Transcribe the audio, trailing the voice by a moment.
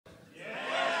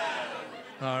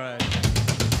All right.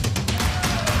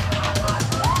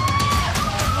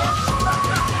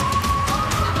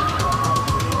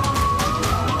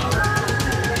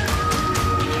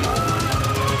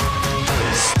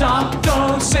 Stop,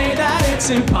 don't say that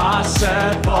it's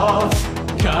impossible,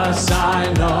 'cause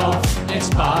I know it's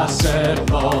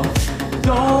possible.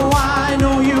 Though I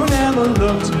know you never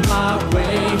looked my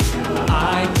way,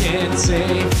 I can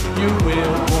say you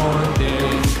will one day.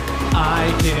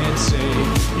 I can say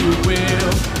you will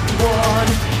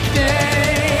one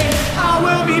day. I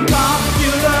will be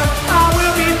popular, I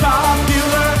will be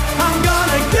popular. I'm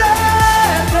gonna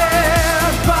get there,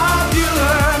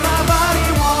 popular. My body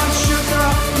wants you,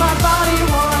 girl, my body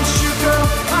wants you, girl.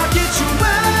 I'll get you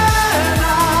when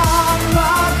I'm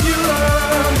popular.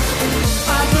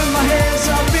 I put my hands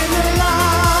up in the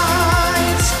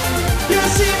lights. You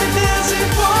see me dancing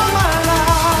for my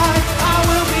life. I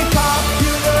will be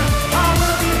popular, I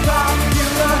will be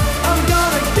popular. I'm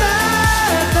gonna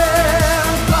get there,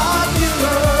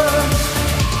 popular.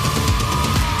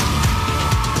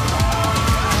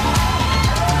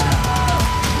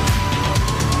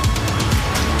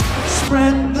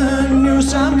 Spread the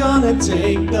news, I'm gonna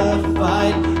take the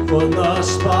fight for the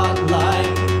spotlight,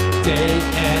 day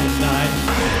and night.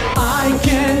 I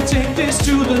can take this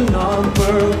to the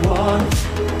number one.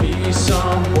 Be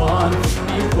someone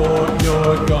before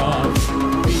you're gone.